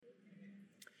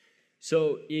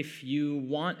So if you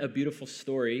want a beautiful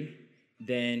story,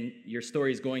 then your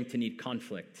story is going to need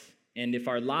conflict. And if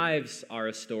our lives are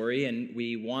a story and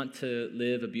we want to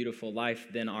live a beautiful life,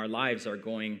 then our lives are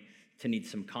going to need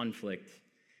some conflict.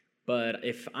 But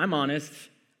if I'm honest,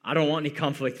 I don't want any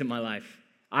conflict in my life.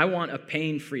 I want a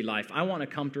pain-free life. I want a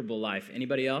comfortable life.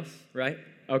 Anybody else, right?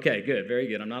 Okay, good, very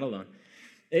good. I'm not alone.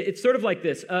 It's sort of like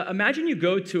this. Imagine you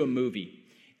go to a movie,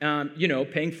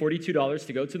 paying $42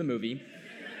 to go to the movie.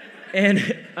 And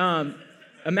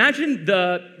imagine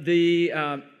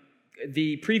the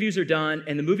previews are done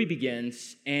and the movie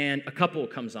begins and a couple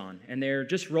comes on and they're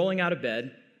just rolling out of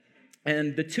bed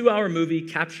and the 2-hour movie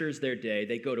captures their day.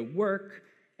 They go to work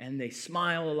and they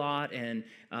smile a lot and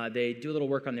they do a little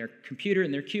work on their computer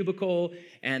in their cubicle,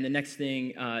 and the next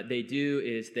thing they do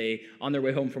is on their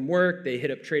way home from work, they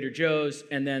hit up Trader Joe's,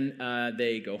 and then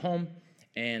they go home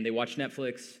and they watch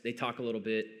Netflix, they talk a little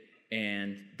bit,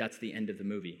 and that's the end of the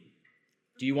movie.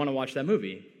 Do you want to watch that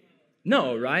movie?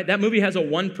 No, right? That movie has a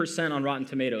 1% on Rotten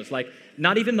Tomatoes. Like,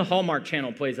 not even the Hallmark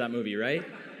Channel plays that movie, right?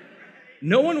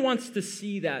 No one wants to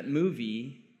see that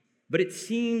movie, but it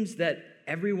seems that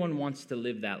everyone wants to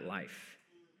live that life.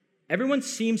 Everyone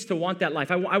seems to want that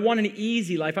life. I want an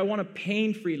easy life. I want a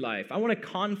pain-free life. I want a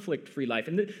conflict-free life.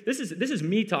 And this is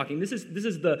me talking. This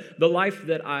is the life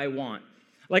that I want.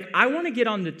 Like, I want to get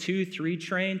on the 2-3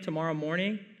 train tomorrow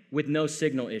morning with no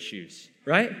signal issues,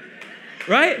 right?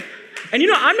 Right? And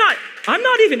I'm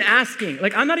not even asking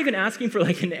for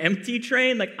like an empty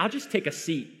train. Like, I'll just take a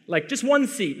seat, like just one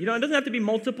seat. It doesn't have to be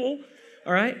multiple,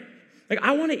 all right? Like,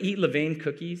 I want to eat Levain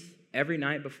cookies every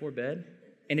night before bed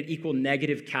and it equal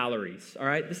negative calories, all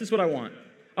right? This is what I want.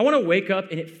 I want to wake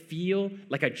up and it feel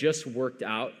like I just worked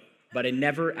out, but I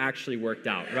never actually worked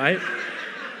out, right?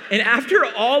 And after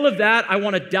all of that, I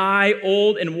want to die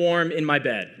old and warm in my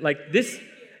bed. Like this,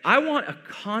 I want a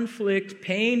conflict,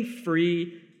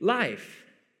 pain-free life.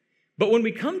 But when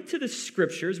we come to the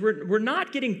scriptures, we're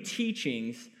not getting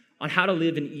teachings on how to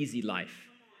live an easy life.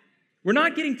 We're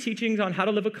not getting teachings on how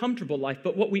to live a comfortable life,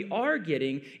 but what we are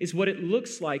getting is what it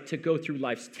looks like to go through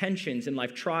life's tensions and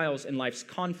life trials and life's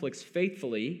conflicts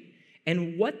faithfully,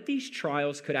 and what these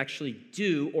trials could actually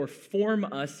do or form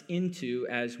us into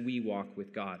as we walk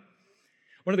with God.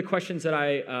 One of the questions that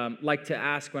I like to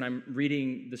ask when I'm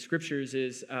reading the scriptures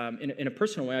is, in a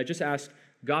personal way, I just ask,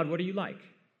 God, what are you like?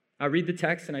 I read the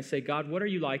text and I say, God, what are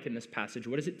you like in this passage?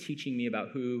 What is it teaching me about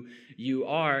who you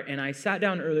are? And I sat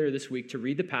down earlier this week to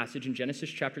read the passage in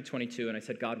Genesis chapter 22, and I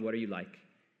said, God, what are you like?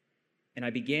 And I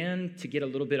began to get a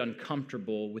little bit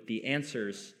uncomfortable with the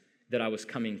answers that I was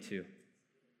coming to.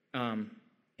 And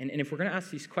if we're going to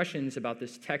ask these questions about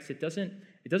this text, it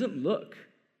doesn't look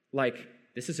like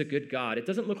this is a good God. It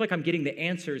doesn't look like I'm getting the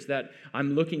answers that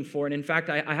I'm looking for. And in fact,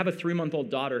 I have a 3-month-old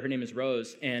daughter. Her name is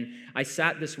Rose. And I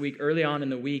sat this week, early on in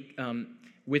the week,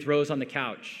 with Rose on the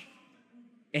couch.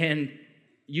 And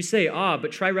you say,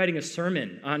 but try writing a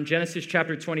sermon on Genesis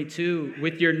chapter 22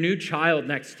 with your new child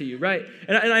next to you, right?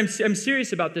 And I'm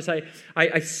serious about this.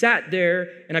 I sat there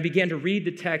and I began to read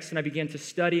the text and I began to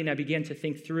study and I began to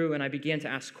think through and I began to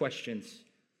ask questions.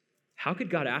 How could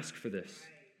God ask for this?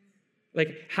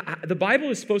 Like, the Bible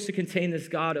is supposed to contain this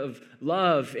God of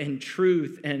love and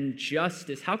truth and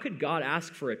justice. How could God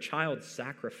ask for a child's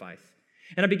sacrifice?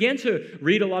 And I began to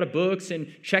read a lot of books and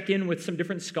check in with some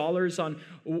different scholars on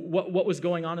what was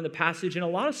going on in the passage. And a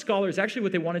lot of scholars, actually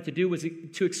what they wanted to do was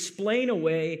to explain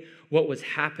away what was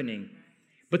happening.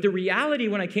 But the reality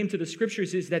when I came to the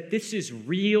scriptures is that this is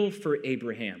real for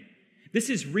Abraham. This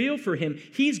is real for him.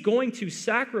 He's going to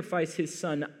sacrifice his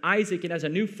son, Isaac. And as a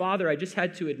new father, I just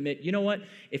had to admit, you know what?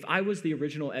 If I was the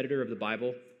original editor of the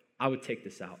Bible, I would take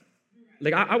this out.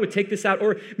 Like, I would take this out.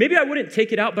 Or maybe I wouldn't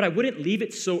take it out, but I wouldn't leave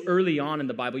it so early on in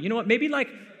the Bible. You know what? Maybe like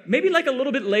a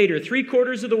little bit later,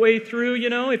 3/4 of the way through,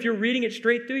 if you're reading it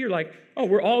straight through, you're like, oh,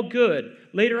 we're all good.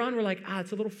 Later on, we're like,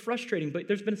 it's a little frustrating, but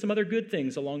there's been some other good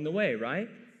things along the way, right?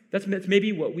 That's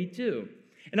maybe what we do.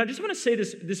 And I just want to say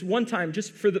this one time,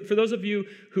 just for those of you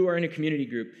who are in a community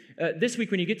group. This week,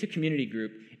 when you get to community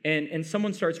group and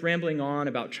someone starts rambling on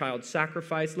about child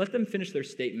sacrifice, let them finish their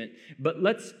statement. But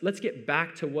let's get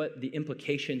back to what the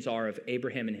implications are of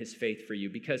Abraham and his faith for you,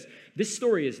 because this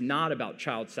story is not about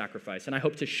child sacrifice, and I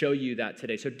hope to show you that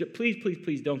today. So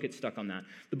please don't get stuck on that.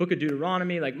 The book of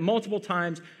Deuteronomy, like multiple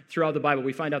times throughout the Bible,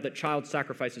 we find out that child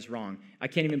sacrifice is wrong. I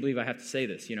can't even believe I have to say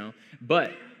this,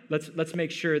 but let's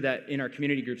make sure that in our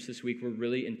community groups this week, we're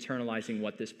really internalizing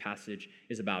what this passage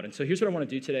is about. And so here's what I want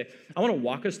to do today. I want to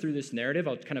walk us through this narrative.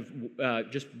 I'll kind of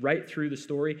just write through the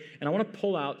story, and I want to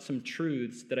pull out some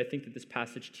truths that I think that this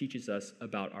passage teaches us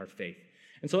about our faith.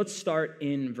 And so let's start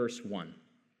in verse 1.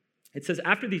 It says,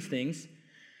 after these things,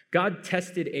 God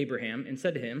tested Abraham and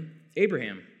said to him,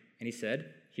 Abraham. And he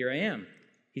said, here I am.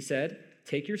 He said,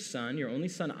 take your son, your only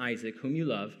son Isaac, whom you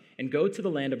love, and go to the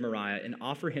land of Moriah and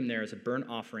offer him there as a burnt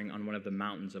offering on one of the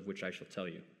mountains of which I shall tell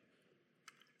you.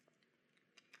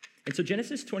 And so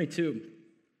Genesis 22,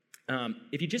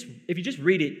 if you just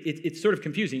read it, it's sort of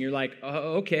confusing. You're like,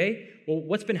 okay, well,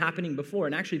 what's been happening before?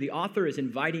 And actually, the author is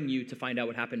inviting you to find out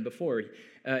what happened before.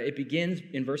 It begins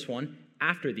in verse 1,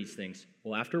 after these things.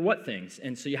 Well, after what things?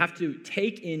 And so you have to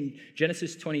take in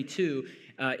Genesis 22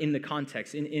 in the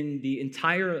context, in the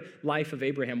entire life of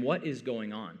Abraham, what is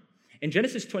going on? And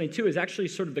Genesis 22 is actually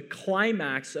sort of the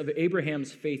climax of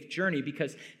Abraham's faith journey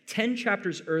because 10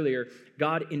 chapters earlier,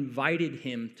 God invited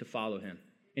him to follow him.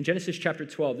 In Genesis chapter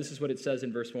 12, this is what it says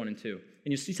in verse 1 and 2.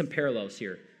 And you see some parallels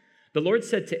here. The Lord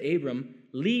said to Abram,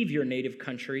 leave your native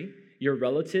country, your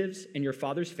relatives, and your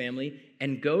father's family,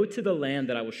 and go to the land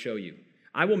that I will show you.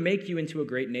 I will make you into a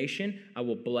great nation. I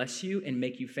will bless you and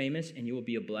make you famous, and you will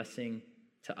be a blessing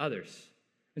to others.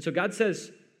 And so God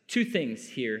says two things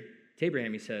here to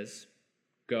Abraham. He says,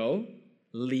 go,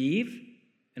 leave,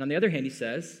 and on the other hand, he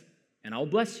says, and I'll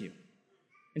bless you.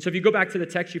 And so if you go back to the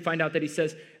text, you find out that he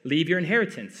says, leave your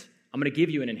inheritance. I'm going to give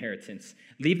you an inheritance.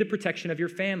 Leave the protection of your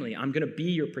family. I'm going to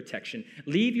be your protection.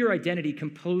 Leave your identity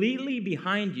completely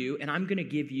behind you, and I'm going to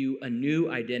give you a new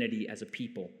identity as a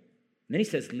people. And then he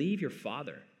says, leave your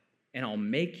father, and I'll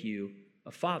make you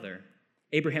a father.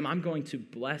 Abraham, I'm going to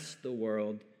bless the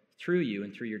world through you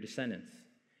and through your descendants.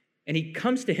 And he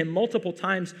comes to him multiple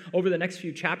times over the next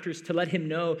few chapters to let him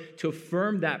know, to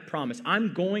affirm that promise.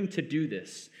 I'm going to do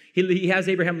this. He has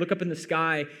Abraham look up in the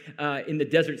sky, in the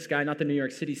desert sky, not the New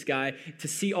York City sky, to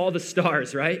see all the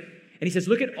stars, right? And he says,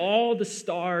 look at all the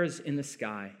stars in the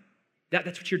sky.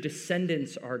 That's what your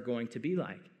descendants are going to be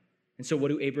like. And so what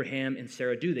do Abraham and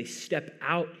Sarah do? They step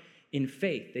out in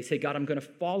faith. They say, God, I'm going to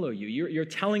follow you. You're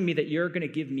telling me that you're going to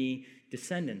give me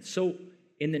descendants. So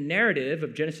in the narrative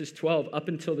of Genesis 12, up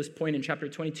until this point in chapter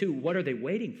 22, what are they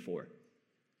waiting for?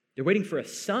 They're waiting for a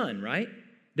son, right?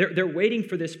 They're waiting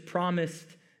for this promised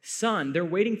son. They're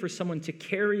waiting for someone to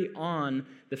carry on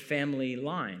the family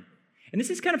line. And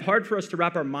this is kind of hard for us to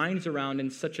wrap our minds around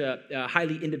in such a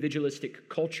highly individualistic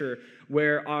culture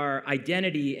where our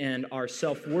identity and our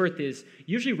self-worth is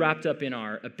usually wrapped up in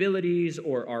our abilities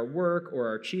or our work or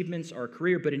our achievements, our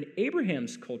career. But in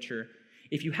Abraham's culture,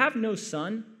 if you have no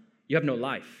son, you have no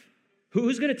life.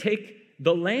 Who's going to take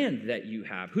the land that you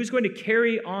have? Who's going to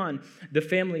carry on the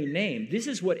family name? This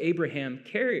is what Abraham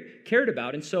cared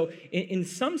about. And so in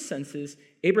some senses,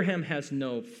 Abraham has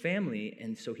no family,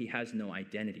 and so he has no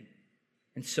identity.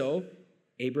 And so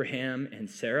Abraham and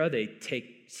Sarah, they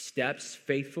take steps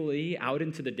faithfully out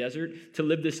into the desert to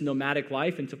live this nomadic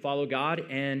life and to follow God,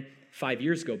 and 5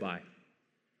 years go by.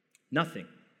 Nothing.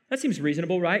 That seems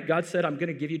reasonable, right? God said, I'm going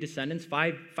to give you descendants.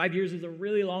 Five years is a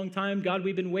really long time. God,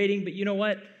 we've been waiting, but you know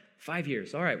what? 5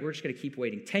 years. All right, we're just going to keep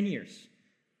waiting. 10 years.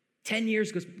 10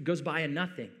 years goes by and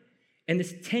nothing. And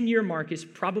this 10-year mark is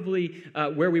probably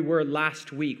where we were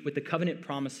last week with the covenant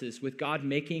promises, with God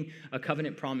making a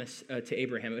covenant promise to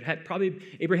Abraham.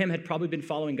 Abraham had probably been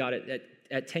following God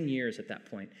at 10 years at that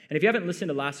point. And if you haven't listened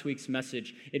to last week's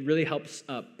message, it really helps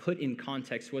put in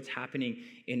context what's happening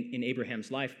in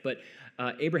Abraham's life. But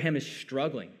Abraham is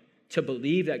struggling to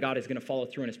believe that God is going to follow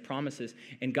through on his promises.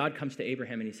 And God comes to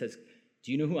Abraham and he says,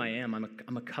 do you know who I am?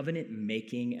 I'm a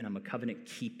covenant-making and I'm a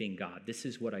covenant-keeping God. This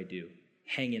is what I do.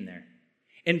 Hang in there.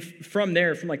 And from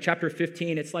there, from like chapter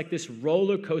 15, it's like this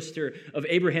roller coaster of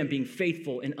Abraham being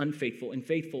faithful and unfaithful and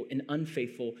faithful and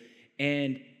unfaithful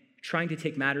and trying to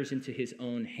take matters into his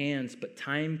own hands. But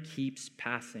time keeps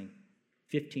passing.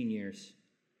 15 years,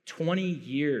 20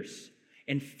 years,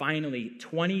 and finally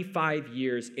 25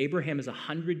 years. Abraham is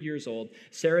 100 years old.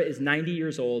 Sarah is 90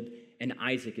 years old, and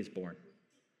Isaac is born.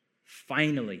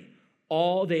 Finally,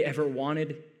 all they ever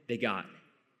wanted, they got.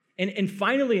 And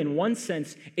finally, in one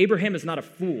sense, Abraham is not a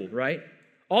fool, right?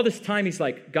 All this time, he's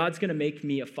like, God's going to make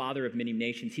me a father of many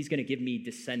nations. He's going to give me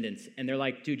descendants. And they're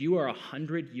like, dude, you are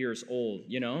 100 years old,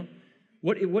 you know?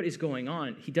 What is going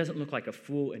on? He doesn't look like a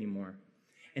fool anymore.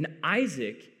 And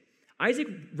Isaac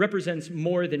represents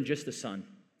more than just a son.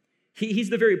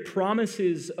 He's the very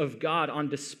promises of God on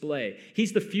display.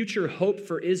 He's the future hope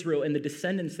for Israel and the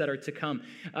descendants that are to come.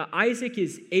 Isaac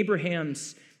is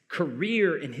Abraham's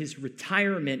career and his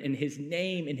retirement and his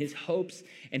name and his hopes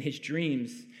and his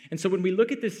dreams. And so when we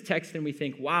look at this text and we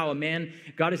think, wow,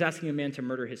 God is asking a man to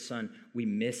murder his son, we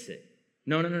miss it.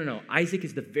 No. Isaac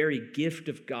is the very gift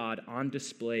of God on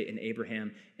display in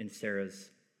Abraham and Sarah's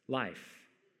life.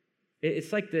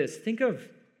 It's like this. Think of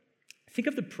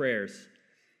the prayers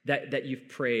that you've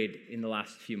prayed in the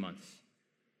last few months.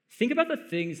 Think about the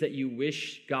things that you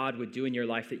wish God would do in your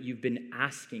life that you've been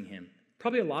asking him.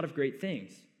 Probably a lot of great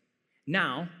things.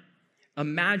 Now,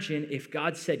 imagine if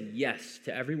God said yes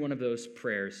to every one of those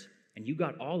prayers and you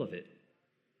got all of it.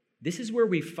 This is where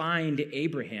we find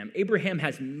Abraham. Abraham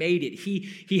has made it.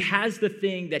 He has the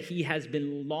thing that he has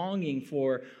been longing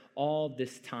for all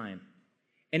this time.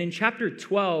 And in chapter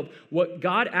 12, what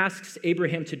God asks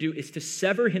Abraham to do is to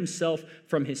sever himself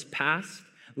from his past,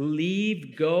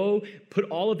 leave, go, put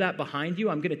all of that behind you.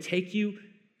 I'm going to take you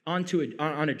on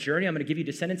a journey. I'm going to give you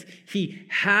descendants. He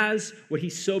has what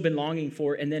he's so been longing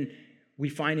for. And then we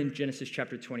find in Genesis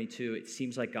chapter 22, it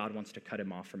seems like God wants to cut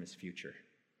him off from his future.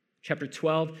 Chapter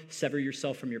 12, sever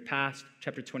yourself from your past.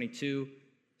 Chapter 22,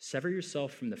 sever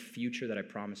yourself from the future that I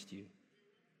promised you.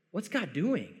 What's God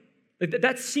doing?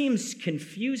 That seems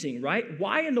confusing, right?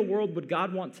 Why in the world would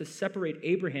God want to separate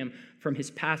Abraham from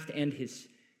his past and his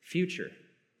future?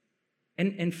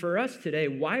 And for us today,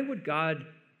 why would God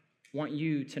want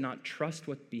you to not trust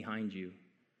what's behind you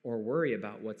or worry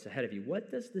about what's ahead of you?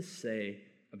 What does this say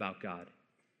about God?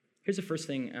 Here's the first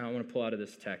thing I want to pull out of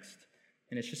this text,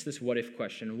 and it's just this what-if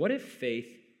question. What if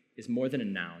faith is more than a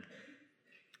noun?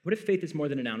 What if faith is more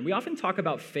than a noun? We often talk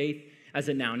about faith as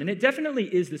a noun, and it definitely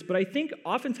is this, but I think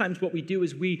oftentimes what we do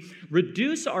is we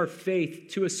reduce our faith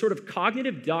to a sort of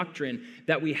cognitive doctrine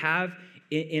that we have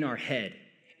in our head.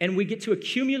 And we get to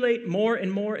accumulate more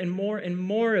and more and more and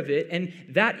more of it, and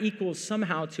that equals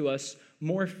somehow to us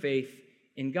more faith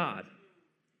in God.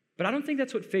 But I don't think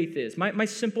that's what faith is. My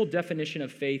simple definition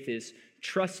of faith is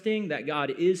trusting that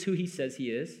God is who he says he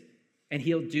is, and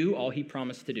he'll do all he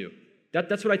promised to do.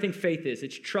 That's what I think faith is.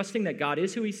 It's trusting that God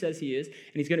is who he says he is,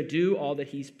 and he's going to do all that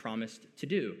he's promised to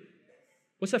do.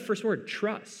 What's that first word?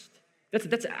 Trust.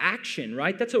 That's action,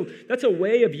 right? That's a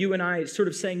way of you and I sort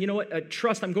of saying, you know what,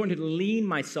 trust, I'm going to lean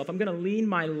myself. I'm going to lean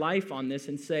my life on this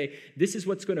and say, this is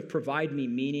what's going to provide me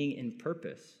meaning and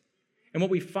purpose. And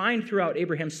what we find throughout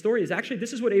Abraham's story is actually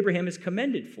this is what Abraham is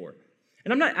commended for.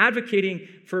 And I'm not advocating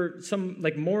for some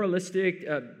like moralistic,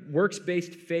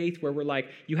 works-based faith where we're like,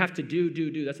 you have to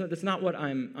do. That's not what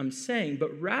I'm saying.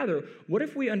 But rather, what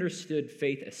if we understood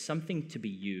faith as something to be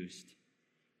used?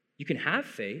 You can have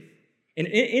faith. And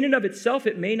in and of itself,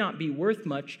 it may not be worth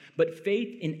much, but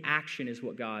faith in action is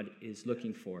what God is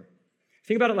looking for.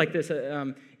 Think about it like this.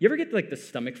 You ever get like the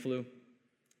stomach flu?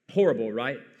 Horrible,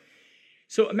 right?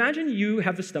 So imagine you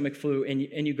have the stomach flu and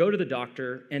you go to the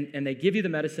doctor and they give you the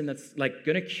medicine that's like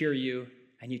going to cure you,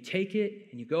 and you take it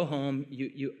and you go home,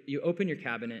 you open your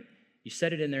cabinet, you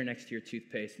set it in there next to your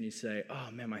toothpaste, and you say,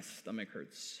 oh man, my stomach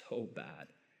hurts so bad.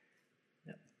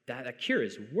 That cure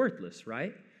is worthless,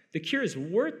 right? The cure is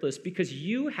worthless because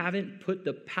you haven't put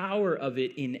the power of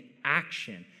it in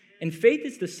action. And faith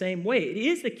is the same way. It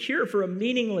is the cure for a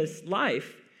meaningless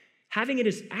life. Having it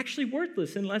is actually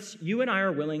worthless unless you and I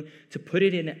are willing to put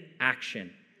it in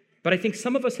action. But I think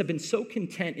some of us have been so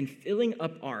content in filling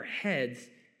up our heads,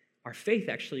 our faith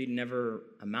actually never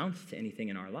amounts to anything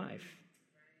in our life.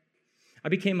 I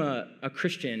became a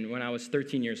Christian when I was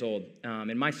 13 years old.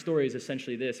 And my story is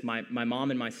essentially this. My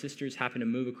mom and my sisters happened to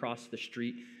move across the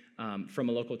street from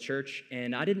a local church,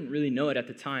 and I didn't really know it at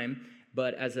the time,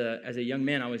 but as a young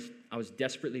man, I was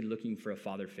desperately looking for a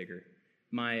father figure.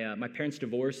 My parents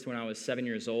divorced when I was 7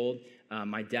 years old.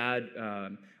 My dad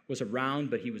was around,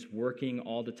 but he was working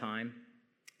all the time.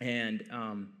 And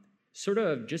sort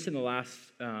of just in the last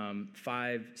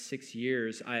 5-6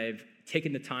 years, I've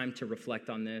taken the time to reflect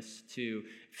on this, to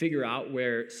figure out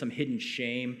where some hidden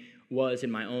shame was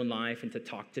in my own life and to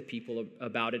talk to people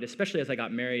about it, especially as I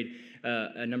got married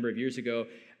a number of years ago.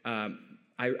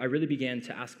 I really began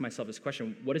to ask myself this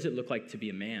question: what does it look like to be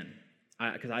a man?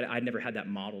 Because I'd never had that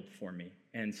modeled for me.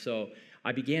 And so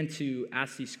I began to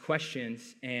ask these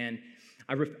questions, and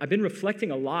I've been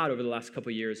reflecting a lot over the last couple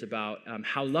of years about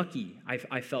how lucky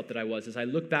I felt that I was as I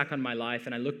look back on my life,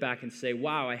 and I look back and say,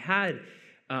 wow, I had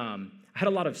a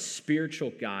lot of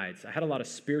spiritual guides. I had a lot of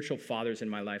spiritual fathers in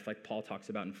my life, like Paul talks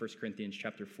about in 1 Corinthians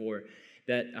chapter 4,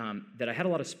 that I had a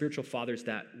lot of spiritual fathers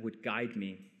that would guide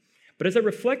me. But as I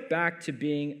reflect back to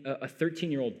being a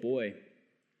 13-year-old boy,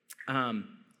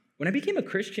 when I became a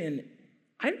Christian,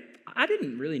 I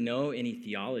didn't really know any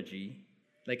theology.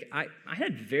 Like, I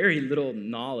had very little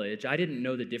knowledge. I didn't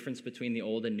know the difference between the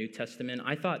Old and New Testament.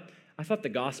 I thought the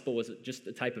gospel was just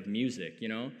a type of music, you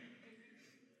know?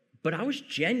 But I was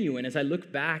genuine as I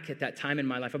look back at that time in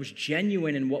my life. I was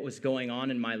genuine in what was going on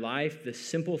in my life, the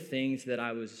simple things that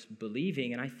I was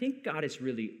believing. And I think God is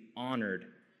really honored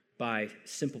by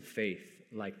simple faith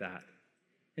like that.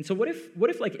 And so what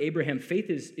if like Abraham, faith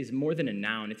is more than a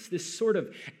noun? It's this sort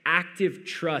of active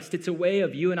trust. It's a way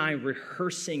of you and I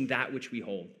rehearsing that which we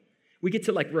hold. We get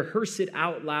to rehearse it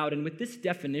out loud. And with this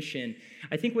definition,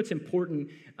 I think what's important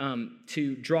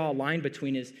to draw a line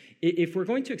between is if we're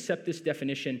going to accept this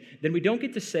definition, then we don't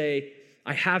get to say,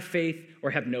 I have faith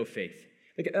or have no faith.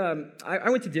 I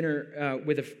went to dinner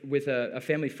with a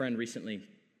family friend recently,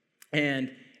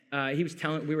 and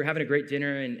we were having a great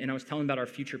dinner, and I was telling him about our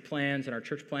future plans and our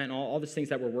church plan, all these things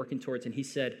that we're working towards, and he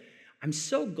said, I'm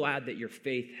so glad that your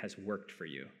faith has worked for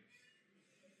you.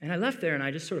 And I left there, and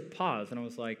I just sort of paused, and I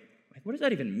was like, what does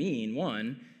that even mean,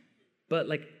 one? But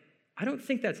I don't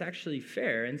think that's actually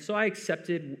fair. And so I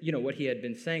accepted, what he had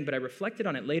been saying, but I reflected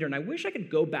on it later, and I wish I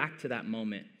could go back to that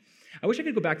moment. I wish I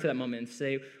could go back to that moment and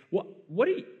say,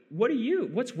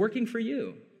 what's working for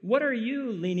you? What are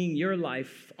you leaning your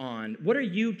life on? What are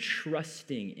you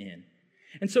trusting in?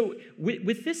 And so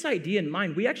with this idea in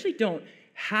mind, we actually don't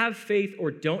have faith or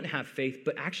don't have faith,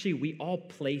 but actually we all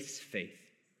place faith.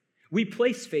 We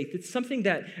place faith. It's something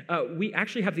that we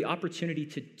actually have the opportunity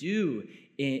to do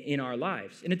in our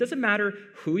lives. And it doesn't matter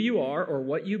who you are or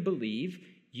what you believe,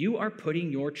 you are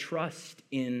putting your trust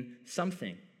in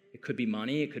something. It could be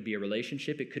money, it could be a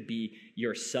relationship, it could be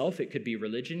yourself, it could be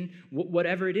religion,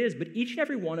 whatever it is. But each and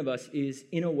every one of us is,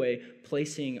 in a way,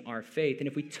 placing our faith. And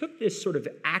if we took this sort of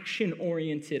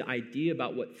action-oriented idea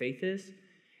about what faith is,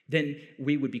 then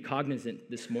we would be cognizant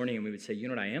this morning and we would say, you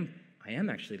know what, I am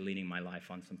actually leaning my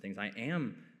life on some things. I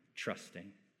am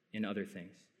trusting in other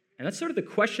things. And that's sort of the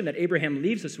question that Abraham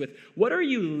leaves us with. What are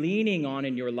you leaning on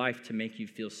in your life to make you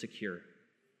feel secure?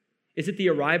 Is it the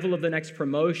arrival of the next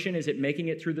promotion? Is it making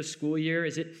it through the school year?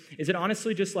 Is it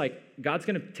honestly just God's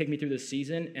going to take me through this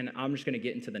season and I'm just going to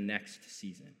get into the next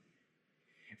season?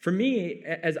 For me,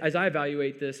 as I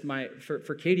evaluate this,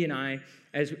 for Katie and I,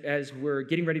 as we're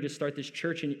getting ready to start this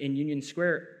church in Union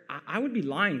Square, I would be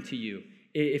lying to you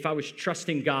if I was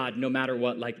trusting God no matter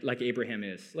what, like Abraham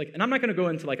is. And I'm not going to go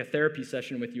into a therapy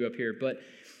session with you up here, but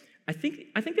I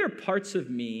think there are parts of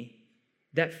me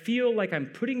that feel like I'm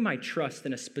putting my trust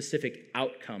in a specific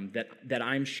outcome that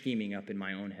I'm scheming up in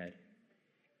my own head.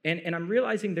 And I'm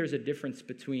realizing there's a difference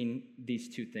between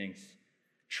these two things.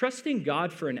 Trusting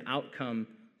God for an outcome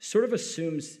sort of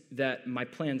assumes that my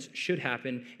plans should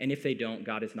happen, and if they don't,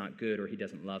 God is not good or he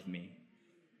doesn't love me.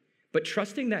 But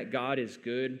trusting that God is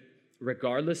good,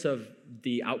 regardless of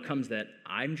the outcomes that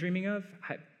I'm dreaming of,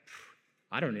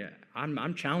 I don't know.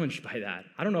 I'm challenged by that.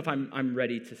 I don't know if I'm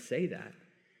ready to say that.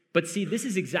 But see, this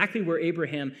is exactly where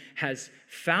Abraham has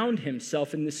found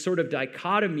himself in this sort of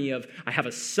dichotomy of, I have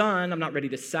a son, I'm not ready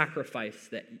to sacrifice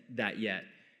that yet.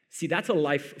 See, that's a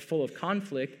life full of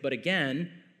conflict, but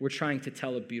again, we're trying to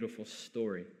tell a beautiful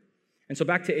story. And so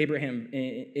back to Abraham.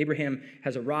 Abraham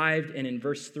has arrived, and in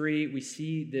verse 3, we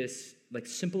see this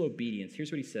simple obedience.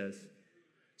 Here's what he says.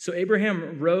 So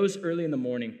Abraham rose early in the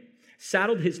morning,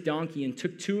 saddled his donkey, and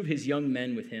took 2 of his young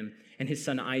men with him, and his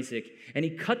son Isaac, and he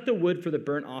cut the wood for the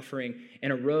burnt offering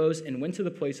and arose and went to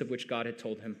the place of which God had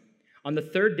told him. On the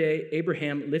 3rd day,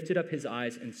 Abraham lifted up his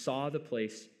eyes and saw the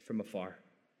place from afar.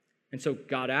 And so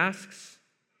God asks,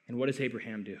 and what does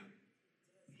Abraham do?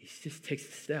 He just takes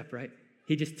the step, right?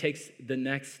 He just takes the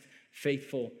next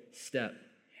faithful step.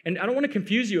 And I don't want to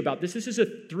confuse you about this. This is a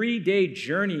 3-day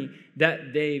journey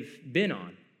that they've been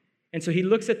on. And so he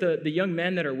looks at the young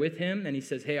men that are with him, and he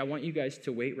says, hey, I want you guys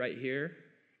to wait right here.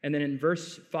 And then in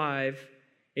verse 5,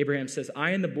 Abraham says,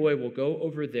 I and the boy will go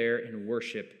over there and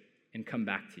worship and come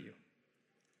back to you.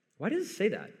 Why does it say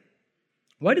that?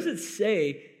 Why does it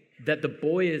say that the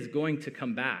boy is going to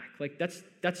come back?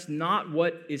 That's not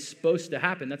what is supposed to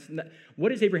happen.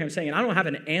 What is Abraham saying? And I don't have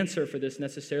an answer for this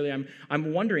necessarily.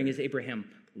 I'm wondering, is Abraham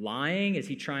lying? Is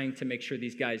he trying to make sure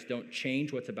these guys don't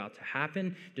change what's about to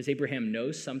happen? Does Abraham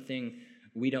know something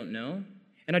we don't know?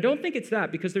 And I don't think it's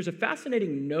that, because there's a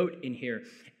fascinating note in here.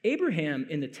 Abraham,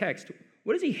 in the text,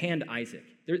 what does he hand Isaac?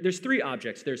 There's 3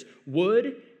 objects. There's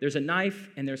wood, there's a knife,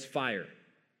 and there's fire.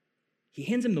 He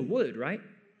hands him the wood, right?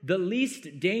 The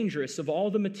least dangerous of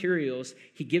all the materials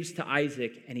he gives to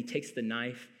Isaac, and he takes the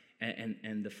knife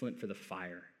and the flint for the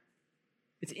fire.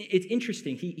 It's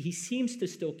interesting. He seems to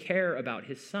still care about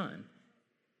his son.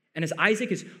 And as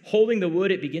Isaac is holding the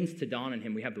wood, it begins to dawn on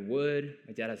him. We have the wood.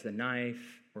 My dad has the knife.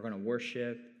 We're going to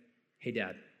worship. Hey,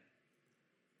 Dad,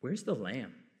 where's the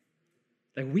lamb?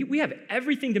 We have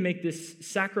everything to make this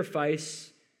sacrifice,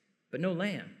 but no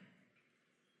lamb.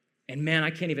 And man, I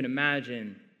can't even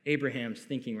imagine Abraham's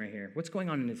thinking right here. What's going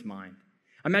on in his mind?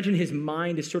 I imagine his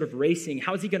mind is sort of racing.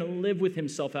 How is he going to live with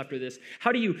himself after this?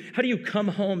 How do you come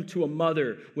home to a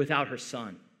mother without her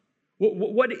son?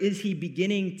 What is he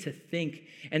beginning to think?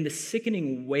 And the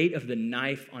sickening weight of the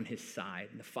knife on his side,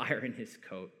 and the fire in his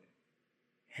coat.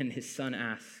 And his son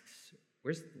asks,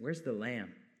 where's the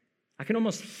lamb? I can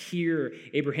almost hear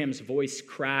Abraham's voice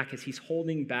crack as he's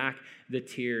holding back the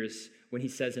tears when he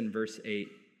says in verse 8,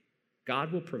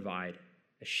 God will provide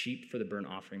a sheep for the burnt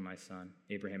offering, my son,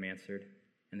 Abraham answered,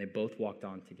 and they both walked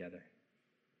on together.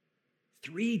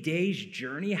 3 days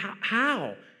journey?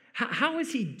 How? How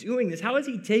is he doing this? How is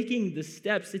he taking the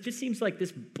steps? It just seems like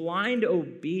this blind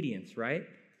obedience, right?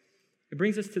 It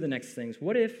brings us to the next things.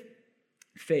 What if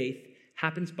faith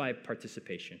happens by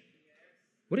participation?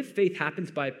 What if faith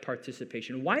happens by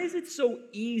participation? Why is it so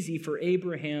easy for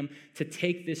Abraham to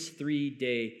take this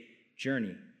 3-day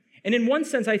journey? And in one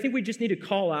sense, I think we just need to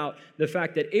call out the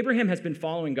fact that Abraham has been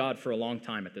following God for a long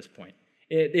time at this point.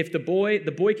 If the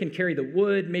boy can carry the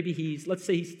wood, maybe let's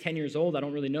say he's 10 years old. I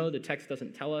don't really know. The text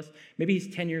doesn't tell us. Maybe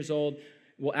he's 10 years old.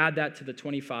 We'll add that to the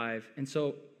 25. And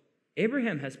so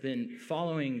Abraham has been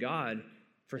following God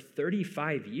for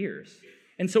 35 years.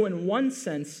 And so in one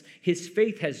sense, his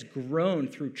faith has grown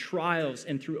through trials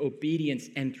and through obedience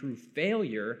and through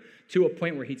failure to a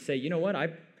point where he'd say, you know what,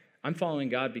 I'm following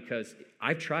God because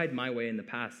I've tried my way in the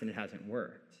past and it hasn't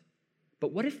worked.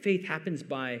 But what if faith happens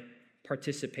by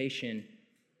participation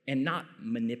and not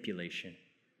manipulation?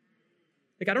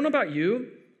 Like, I don't know about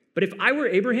you, but if I were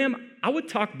Abraham, I would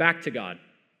talk back to God.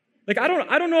 Like, I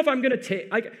don't know if I'm going to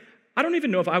take, I don't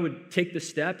even know if I would take the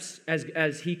steps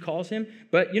as he calls him.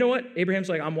 But you know what? Abraham's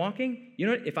like, I'm walking. You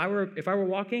know what? If I were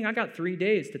walking, I got 3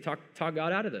 days to talk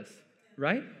God out of this,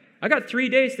 right? I got 3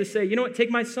 days to say, you know what? Take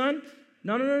my son.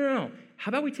 No. How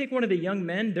about we take one of the young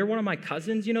men? They're one of my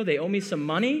cousins. You know, they owe me some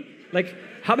money. Like,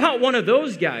 how about one of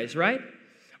those guys, right?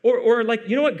 Or like,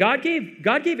 you know what? God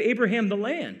gave Abraham the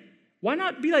land. Why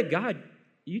not be like, God,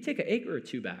 you take an acre or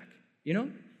two back, you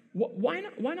know? Why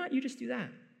not you just do that?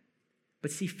 But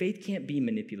see, faith can't be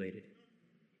manipulated.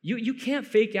 You can't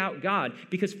fake out God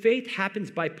because faith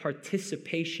happens by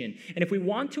participation. And if we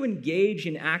want to engage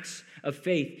in acts of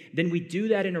faith, then we do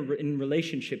that in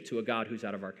relationship to a God who's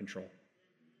out of our control.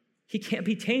 He can't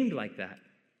be tamed like that.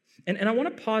 And I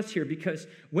want to pause here because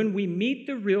when we meet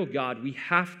the real God, we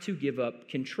have to give up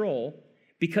control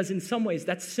because in some ways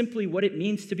that's simply what it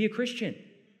means to be a Christian.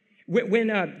 When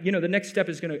the next step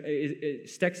is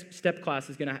step class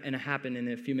is going to happen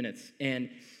in a few minutes, and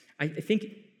I think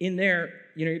in there,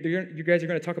 you guys are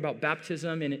going to talk about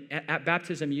baptism, and at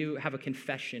baptism you have a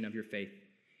confession of your faith.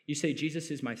 You say,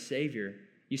 Jesus is my Savior.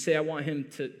 You say, I want him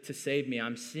to save me.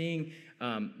 I'm seeing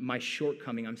my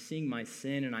shortcoming. I'm seeing my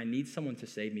sin, and I need someone to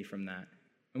save me from that.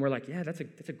 And we're like, yeah, that's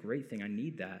a great thing. I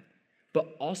need that.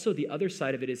 But also the other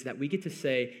side of it is that we get to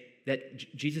say that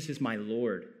Jesus is my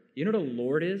Lord. You know what a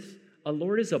Lord is? A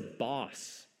Lord is a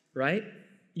boss, right?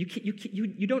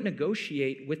 You don't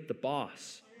negotiate with the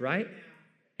boss, right?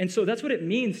 And so that's what it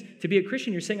means to be a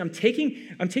Christian. You're saying, I'm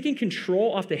taking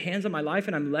control off the hands of my life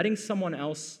and I'm letting someone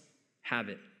else have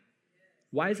it.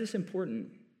 Why is this important?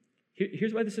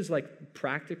 Here's why this is like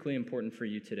practically important for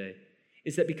you today,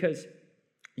 is that because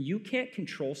you can't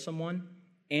control someone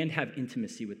and have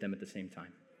intimacy with them at the same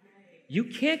time. You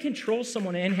can't control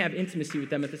someone and have intimacy with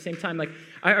them at the same time. Like,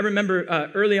 I remember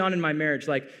early on in my marriage,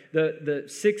 like the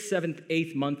 6th, 7th,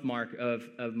 8th month mark of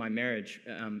my marriage,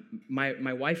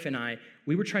 my wife and I,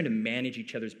 we were trying to manage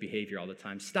each other's behavior all the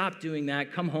time. Stop doing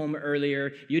that. Come home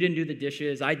earlier. You didn't do the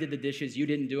dishes. I did the dishes. You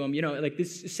didn't do them. You know, like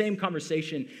this same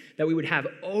conversation that we would have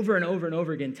over and over and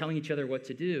over again, telling each other what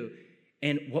to do.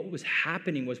 And what was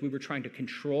happening was we were trying to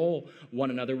control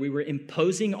one another. We were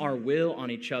imposing our will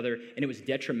on each other, and it was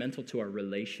detrimental to our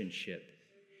relationship.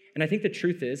 And I think the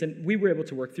truth is, and we were able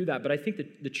to work through that, but I think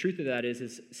that the truth of that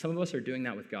is some of us are doing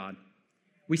that with God.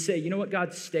 We say, you know what,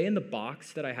 God, stay in the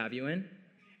box that I have you in,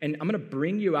 and I'm going to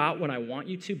bring you out when I want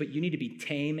you to, but you need to be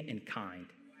tame and kind.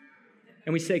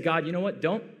 And we say, God, you know what,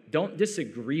 don't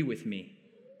disagree with me.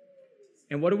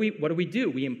 And what do we do?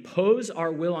 We impose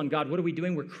our will on God. What are we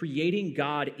doing? We're creating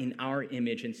God in our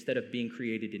image instead of being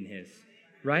created in his,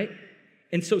 right?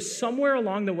 And so somewhere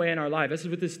along the way in our life, this is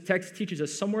what this text teaches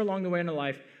us, somewhere along the way in our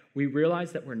life, we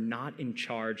realize that we're not in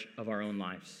charge of our own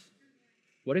lives.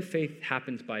 What if faith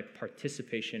happens by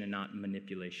participation and not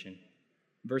manipulation?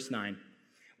 Verse 9,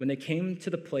 when they came to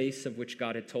the place of which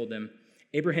God had told them,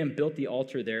 Abraham built the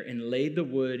altar there and laid the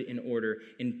wood in order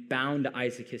and bound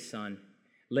Isaac his son,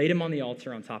 laid him on the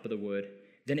altar on top of the wood.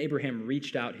 Then Abraham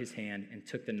reached out his hand and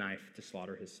took the knife to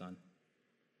slaughter his son.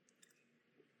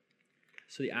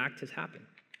 So the act has happened.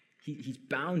 He's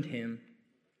bound him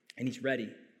and he's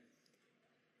ready.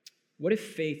 What if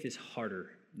faith is harder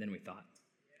than we thought?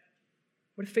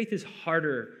 What if faith is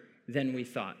harder than we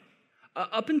thought?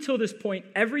 Up until this point,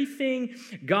 everything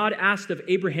God asked of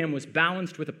Abraham was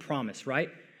balanced with a promise, right?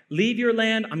 Leave your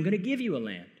land, I'm going to give you a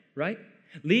land, right?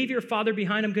 Leave your father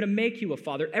behind. I'm going to make you a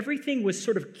father. Everything was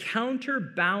sort of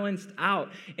counterbalanced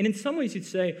out. And in some ways you'd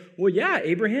say, well, yeah,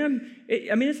 Abraham,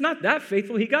 it's not that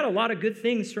faithful. He got a lot of good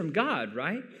things from God,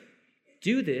 right?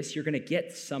 Do this, you're going to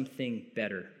get something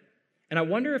better. And I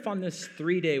wonder if on this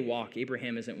 3-day walk,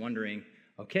 Abraham isn't wondering,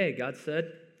 okay, God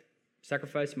said,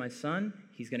 sacrifice my son.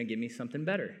 He's going to give me something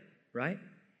better, right?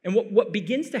 And what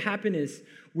begins to happen is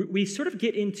we sort of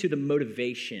get into the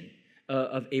motivation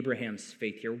of Abraham's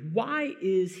faith here. Why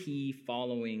is he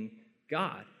following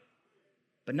God?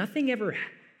 But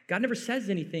God never says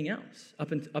anything else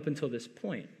up until this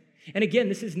point. And again,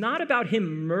 this is not about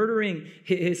him murdering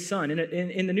his son.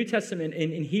 In the New Testament,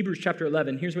 in Hebrews chapter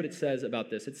 11, here's what it says about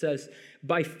this. It says,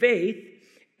 by faith,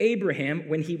 Abraham,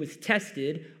 when he was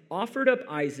tested, offered up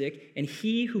Isaac, and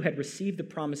he who had received the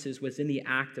promises was in the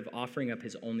act of offering up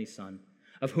his only son,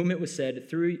 of whom it was said,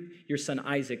 through your son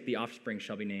Isaac the offspring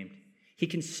shall be named. He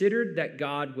considered that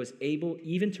God was able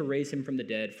even to raise him from the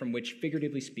dead, from which,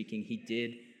 figuratively speaking, he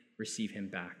did receive him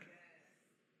back.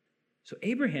 So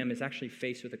Abraham is actually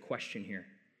faced with a question here.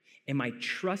 Am I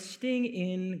trusting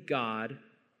in God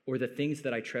or the things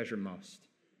that I treasure most?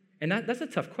 And that's a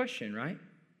tough question, right?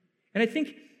 And I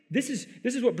think this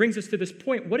is what brings us to this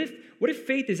point. What if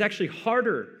faith is actually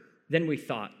harder than we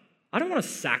thought? I don't want to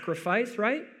sacrifice,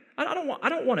 right? I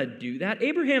don't want to do that.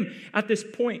 Abraham, at this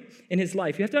point in his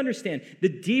life, you have to understand, the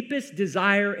deepest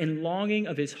desire and longing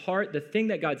of his heart, the thing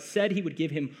that God said he would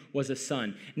give him, was a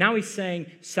son. Now he's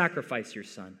saying, sacrifice your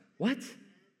son. What?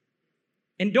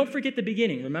 And don't forget the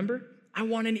beginning, remember? I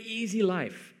want an easy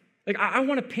life. I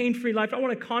want a pain-free life. I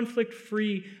want a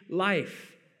conflict-free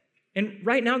life. And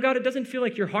right now, God, it doesn't feel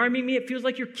like you're harming me. It feels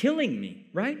like you're killing me,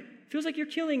 right? It feels like you're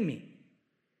killing me.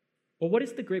 Well, what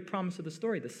is the great promise of the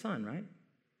story? The son, right?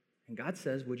 And God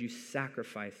says, would you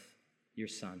sacrifice your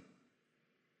son?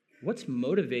 What's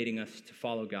motivating us to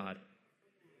follow God?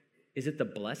 Is it the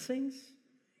blessings?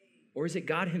 Or is it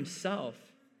God himself?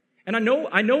 And I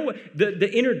know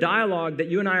the inner dialogue that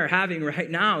you and I are having right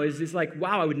now is like,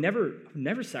 wow, I would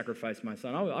never sacrifice my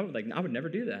son. I would never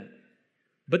do that.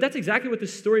 But that's exactly what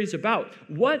this story is about.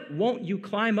 What won't you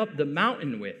climb up the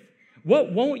mountain with?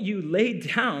 What won't you lay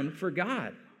down for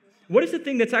God? What is the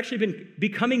thing that's actually been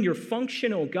becoming your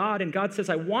functional God? And God says,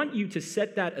 I want you to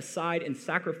set that aside and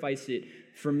sacrifice it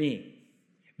for me.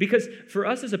 Because for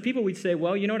us as a people, we'd say,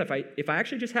 well, you know what? If I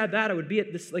actually just had that, I would be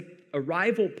at this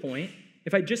arrival point.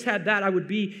 If I just had that, I would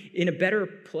be in a better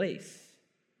place.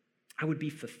 I would be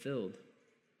fulfilled.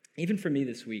 Even for me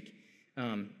this week,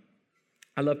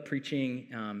 I love preaching,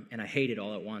 and I hate it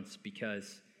all at once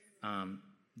because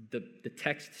the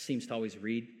text seems to always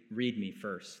read me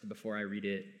first before I read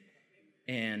it.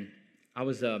 And I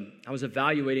was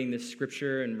evaluating this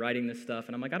scripture and writing this stuff,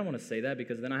 and I'm like, I don't want to say that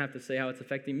because then I have to say how it's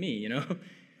affecting me, you know?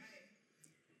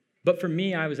 But for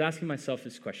me, I was asking myself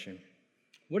this question.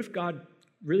 What if God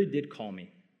really did call me?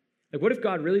 What if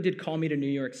God really did call me to New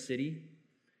York City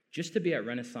just to be at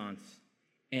Renaissance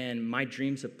and my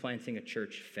dreams of planting a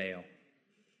church fail?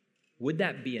 Would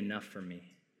that be enough for me?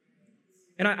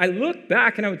 And I look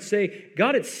back and I would say,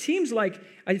 God, it seems like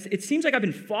I've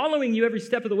been following you every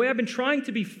step of the way. I've been trying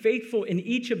to be faithful in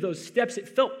each of those steps. It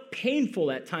felt painful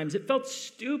at times. It felt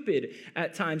stupid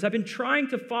at times. I've been trying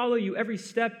to follow you every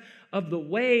step of the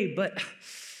way, but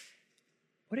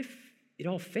what if it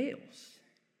all fails?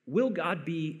 Will God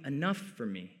be enough for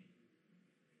me?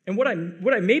 And what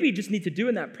I maybe just need to do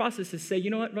in that process is say,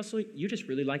 you know what, Russell, you just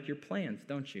really like your plans,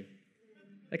 don't you?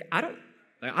 I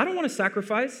don't want to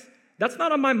sacrifice. That's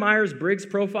not on my Myers-Briggs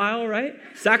profile, right?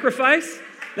 Sacrifice?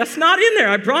 That's not in there,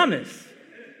 I promise.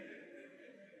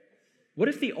 What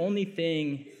if the only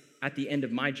thing at the end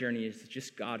of my journey is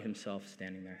just God himself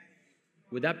standing there?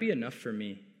 Would that be enough for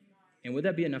me? And would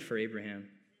that be enough for Abraham?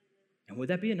 And would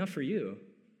that be enough for you?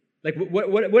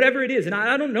 Whatever it is. And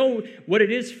I don't know what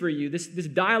it is for you, this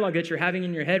dialogue that you're having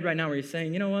in your head right now where you're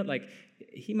saying, you know what,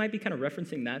 he might be kind of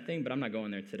referencing that thing, but I'm not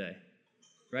going there today,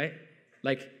 right?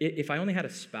 If I only had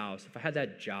a spouse, if I had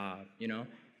that job, you know,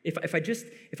 if I just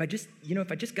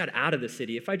got out of the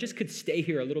city, if I just could stay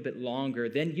here a little bit longer,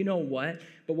 then you know what?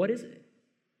 But what is it?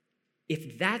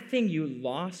 If that thing you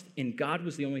lost and God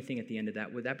was the only thing at the end of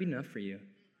that, would that be enough for you?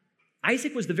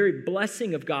 Isaac was the very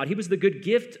blessing of God. He was the good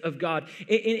gift of God.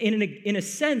 In a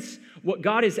sense, what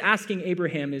God is asking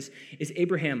Abraham is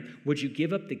Abraham, would you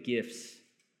give up the gifts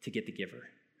to get the giver?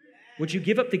 Would you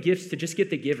give up the gifts to just get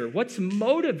the giver? What's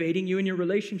motivating you in your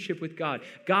relationship with God?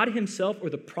 God himself or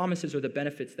the promises or the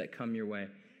benefits that come your way?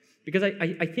 Because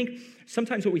I think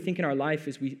sometimes what we think in our life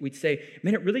is we'd say,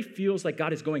 man, it really feels like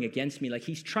God is going against me, like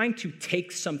he's trying to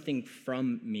take something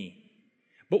from me.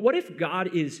 But what if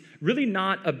God is really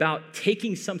not about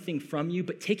taking something from you,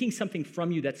 but taking something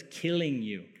from you that's killing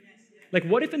you? Like,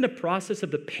 what if in the process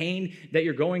of the pain that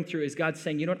you're going through is God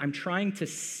saying, you know what, I'm trying to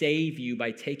save you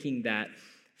by taking that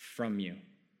from you.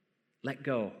 Let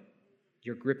go.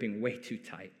 You're gripping way too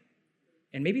tight.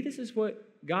 And maybe this is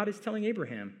what God is telling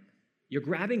Abraham. You're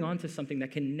grabbing onto something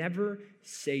that can never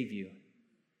save you.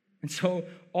 And so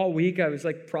all week I was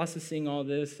like processing all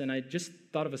this, and I just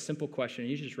thought of a simple question.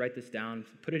 You should just write this down,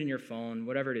 put it in your phone,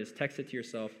 whatever it is, text it to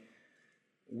yourself.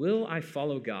 Will I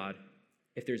follow God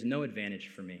if there's no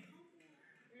advantage for me?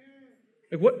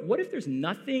 Like what if there's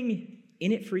nothing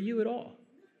in it for you at all?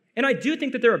 And I do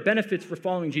think that there are benefits for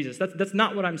following Jesus. That's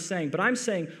not what I'm saying. But I'm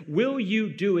saying, will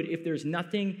you do it if there's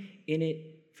nothing in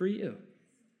it for you?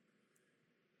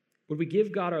 Would we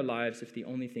give God our lives if the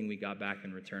only thing we got back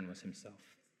in return was himself?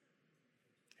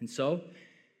 And so,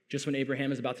 just when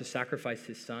Abraham is about to sacrifice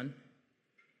his son,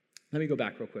 let me go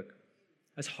back real quick.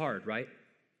 That's hard, right?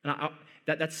 And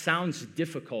that sounds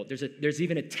difficult. There's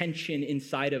even a tension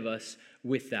inside of us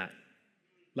with that.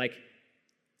 Like,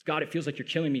 God, it feels like you're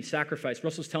killing me, sacrifice.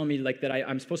 Russell's telling me like that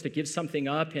I'm supposed to give something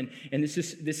up, and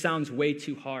this sounds way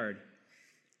too hard.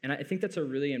 And I think that's a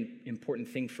really important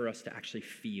thing for us to actually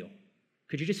feel.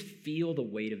 Could you just feel the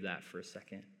weight of that for a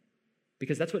second?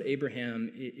 Because that's what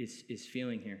Abraham is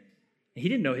feeling here. He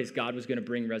didn't know his God was going to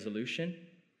bring resolution.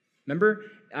 Remember,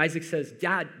 Isaac says,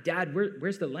 Dad,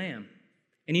 where's the lamb?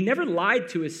 And he never lied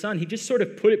to his son. He just sort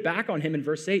of put it back on him in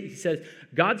verse 8. He says,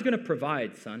 God's going to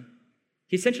provide, son.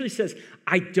 He essentially says,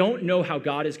 I don't know how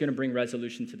God is going to bring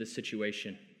resolution to this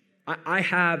situation. I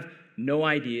have no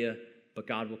idea, but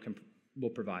God will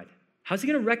provide. How's he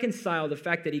going to reconcile the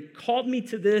fact that he called me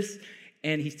to this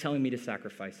and he's telling me to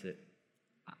sacrifice it?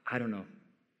 I don't know,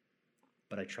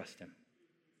 but I trust him.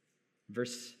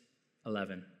 Verse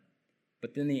 11.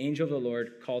 But then the angel of the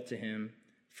Lord called to him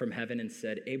from heaven and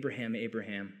said, Abraham,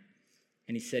 Abraham.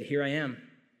 And he said, here I am.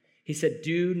 He said,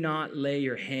 do not lay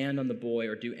your hand on the boy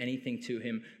or do anything to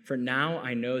him, for now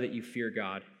I know that you fear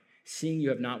God, seeing you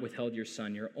have not withheld your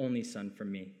son, your only son,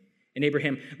 from me. And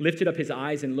Abraham lifted up his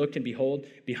eyes and looked, and behold,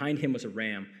 behind him was a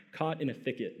ram, caught in a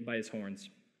thicket by his horns.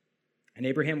 And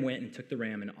Abraham went and took the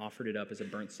ram and offered it up as a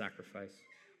burnt sacrifice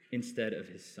instead of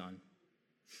his son.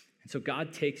 And so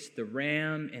God takes the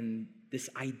ram, and this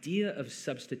idea of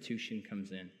substitution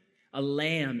comes in. A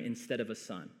lamb instead of a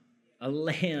son. A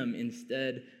lamb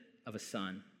instead of a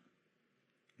son.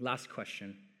 Last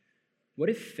question. What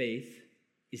if faith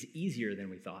is easier than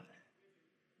we thought?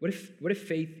 What if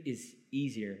faith is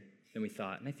easier than we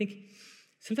thought? And I think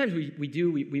sometimes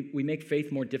we make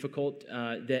faith more difficult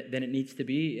than it needs to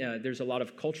be. There's a lot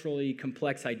of culturally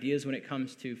complex ideas when it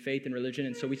comes to faith and religion,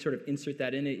 and so we sort of insert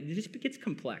that in. It just gets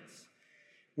complex,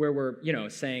 where we're,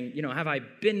 saying, have I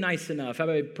been nice enough? Have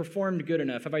I performed good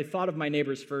enough? Have I thought of my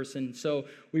neighbors first? And so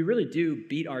we really do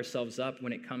beat ourselves up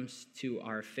when it comes to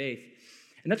our faith.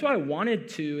 And that's why I wanted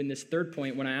to, in this third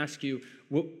point, when I ask you,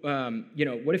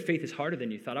 what if faith is harder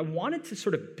than you thought? I wanted to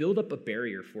sort of build up a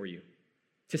barrier for you.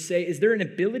 To say, is there an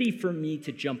ability for me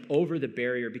to jump over the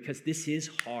barrier because this is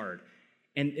hard?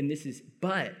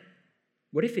 But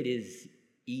what if it is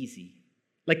easy?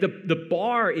 Like the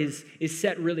bar is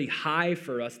set really high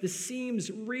for us. This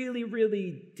seems really,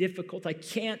 really difficult. I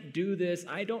can't do this.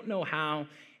 I don't know how.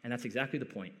 And that's exactly the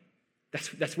point.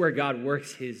 That's where God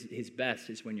works his best,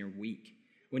 is when you're weak.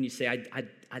 When you say,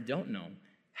 I don't know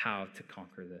how to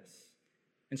conquer this.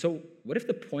 And so what if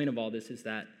the point of all this is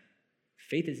that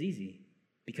faith is easy?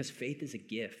 Because faith is a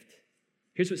gift.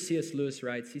 Here's what C.S. Lewis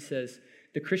writes. He says,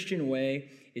 the Christian way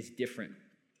is different.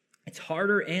 It's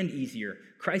harder and easier.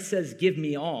 Christ says, give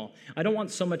me all. I don't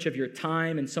want so much of your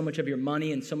time and so much of your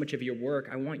money and so much of your work.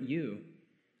 I want you.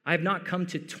 I have not come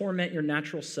to torment your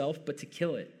natural self, but to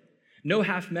kill it. No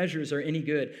half measures are any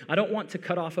good. I don't want to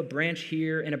cut off a branch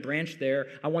here and a branch there.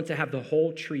 I want to have the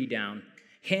whole tree down.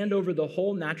 Hand over the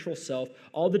whole natural self,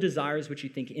 all the desires which you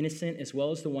think innocent as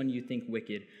well as the one you think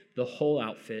wicked, the whole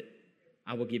outfit.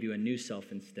 I will give you a new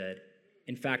self instead.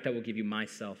 In fact, I will give you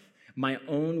myself. My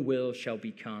own will shall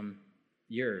become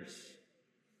yours.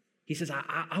 He says,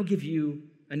 I'll give you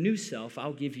a new self.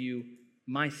 I'll give you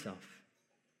myself.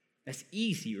 That's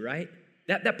easy, right?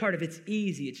 That part of it's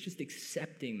easy. It's just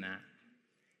accepting that.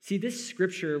 See, this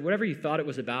scripture, whatever you thought it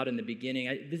was about in the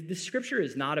beginning, this scripture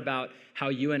is not about how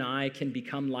you and I can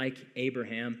become like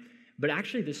Abraham, but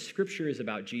actually this scripture is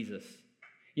about Jesus.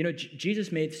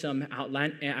 Jesus made some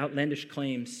outlandish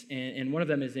claims, and one of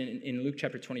them is in Luke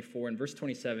chapter 24. In verse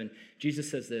 27,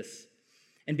 Jesus says this,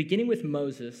 and beginning with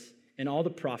Moses and all the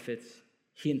prophets,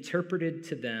 he interpreted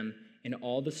to them in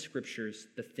all the scriptures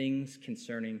the things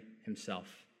concerning himself.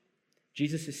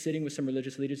 Jesus is sitting with some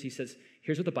religious leaders. He says,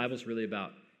 here's what the Bible's really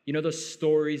about. You know those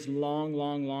stories long,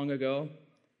 long, long ago?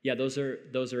 Yeah, those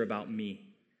are about me.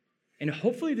 And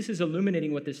hopefully this is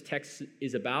illuminating what this text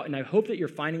is about, and I hope that you're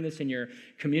finding this in your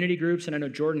community groups, and I know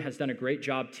Jordan has done a great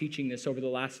job teaching this over the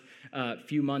last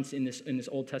few months in this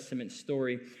Old Testament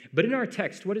story. But in our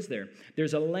text, what is there?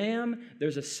 There's a lamb,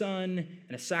 there's a son,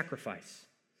 and a sacrifice.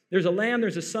 There's a lamb,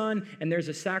 there's a son, and there's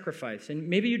a sacrifice. And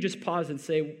maybe you just pause and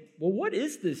say, well, what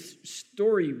is this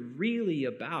story really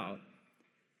about?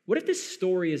 What if this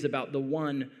story is about the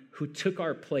one who took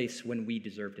our place when we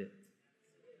deserved it?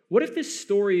 What if this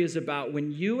story is about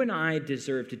when you and I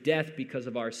deserved death because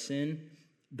of our sin,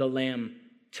 the Lamb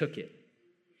took it?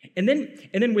 And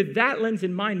then with that lens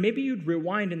in mind, maybe you'd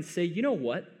rewind and say, you know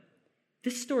what?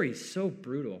 This story is so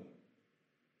brutal.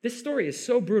 This story is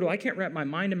so brutal. I can't wrap my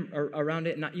mind around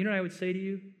it. And you know what I would say to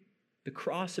you? The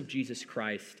cross of Jesus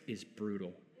Christ is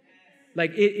brutal.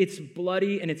 Like it's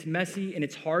bloody and it's messy and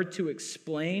it's hard to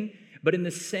explain. But in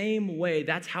the same way,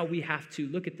 that's how we have to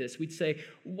look at this. We'd say,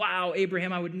 wow,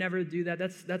 Abraham, I would never do that.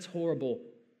 That's horrible.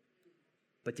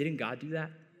 But didn't God do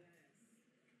that?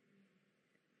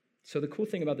 So the cool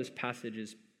thing about this passage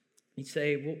is you'd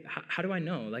say, well, how do I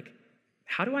know? Like,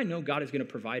 how do I know God is going to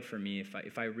provide for me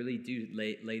if I really do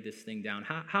lay this thing down?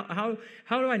 How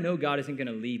do I know God isn't going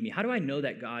to leave me? How do I know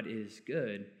that God is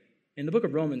good? In the book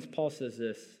of Romans, Paul says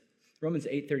this. Romans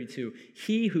 8:32,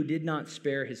 he who did not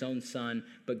spare his own son,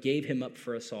 but gave him up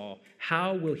for us all,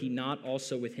 how will he not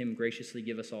also with him graciously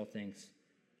give us all things?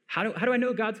 How do I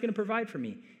know God's going to provide for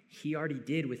me? He already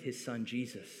did with his son,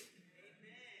 Jesus.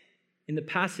 In the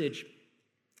passage,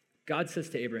 God says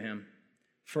to Abraham,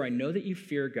 for I know that you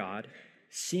fear God,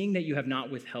 seeing that you have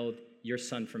not withheld your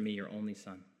son from me, your only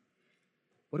son.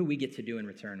 What do we get to do in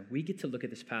return? We get to look at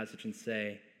this passage and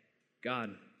say, God,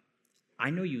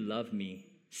 I know you love me,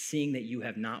 seeing that you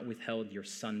have not withheld your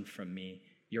son from me,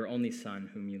 your only son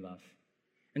whom you love.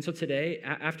 And so today,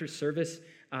 after service,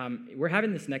 we're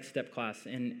having this next step class,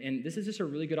 and this is just a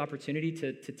really good opportunity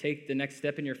to take the next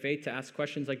step in your faith, to ask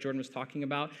questions like Jordan was talking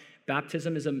about.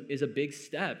 Baptism is a big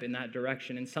step in that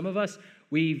direction, and some of us,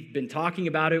 we've been talking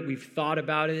about it, we've thought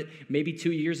about it. Maybe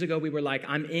 2 years ago, we were like,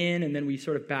 I'm in, and then we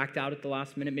sort of backed out at the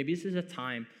last minute. Maybe this is a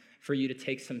time for you to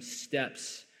take some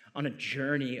steps on a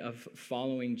journey of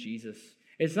following Jesus.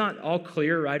 It's not all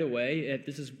clear right away.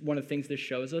 This is one of the things this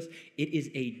shows us. It is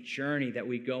a journey that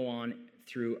we go on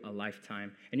through a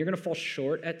lifetime. And you're going to fall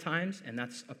short at times, and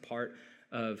that's a part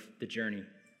of the journey.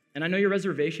 And I know your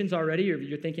reservations already.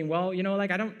 You're thinking, well, you know,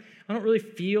 like I don't really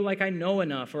feel like I know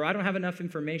enough, or I don't have enough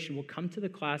information. Well, come to the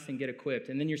class and get equipped.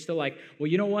 And then you're still like, well,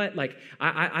 you know what? Like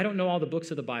I don't know all the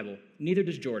books of the Bible. Neither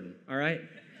does Jordan, all right?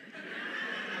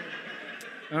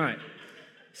 All right.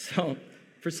 So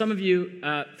for some of you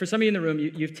in the room,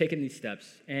 you've taken these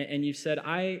steps, and you've said,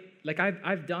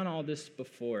 I've done all this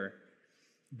before,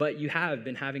 but you have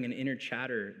been having an inner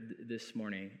chatter this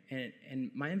morning. And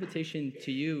my invitation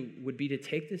to you would be to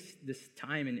take this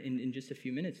time in just a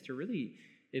few minutes to really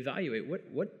evaluate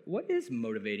what is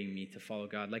motivating me to follow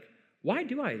God. Like, why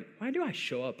do I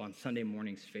show up on Sunday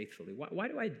mornings faithfully? Why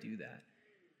do I do that?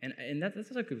 And that's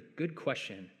like a good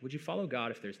question. Would you follow God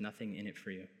if there's nothing in it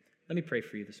for you? Let me pray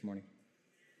for you this morning.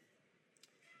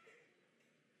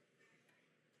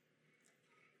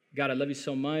 God, I love you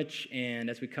so much, and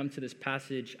as we come to this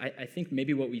passage, I think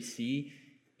maybe what we see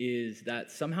is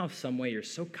that somehow, some way, you're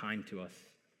so kind to us.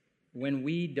 When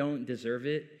we don't deserve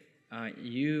it,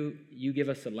 you give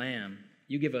us a lamb.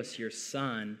 You give us your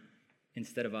son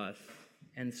instead of us.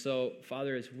 And so,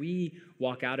 Father, as we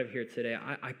walk out of here today,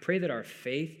 I pray that our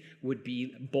faith would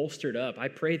be bolstered up. I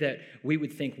pray that we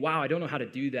would think, wow, I don't know how to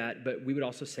do that, but we would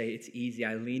also say, it's easy.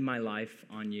 I lean my life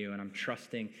on you, and I'm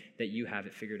trusting that you have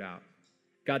it figured out.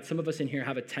 God, some of us in here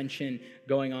have a tension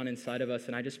going on inside of us,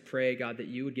 and I just pray, God, that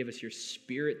you would give us your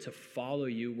spirit to follow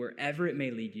you wherever it may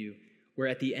lead you, where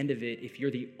at the end of it, if you're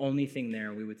the only thing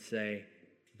there, we would say,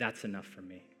 that's enough for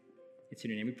me. It's in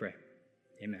your name we pray.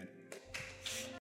 Amen.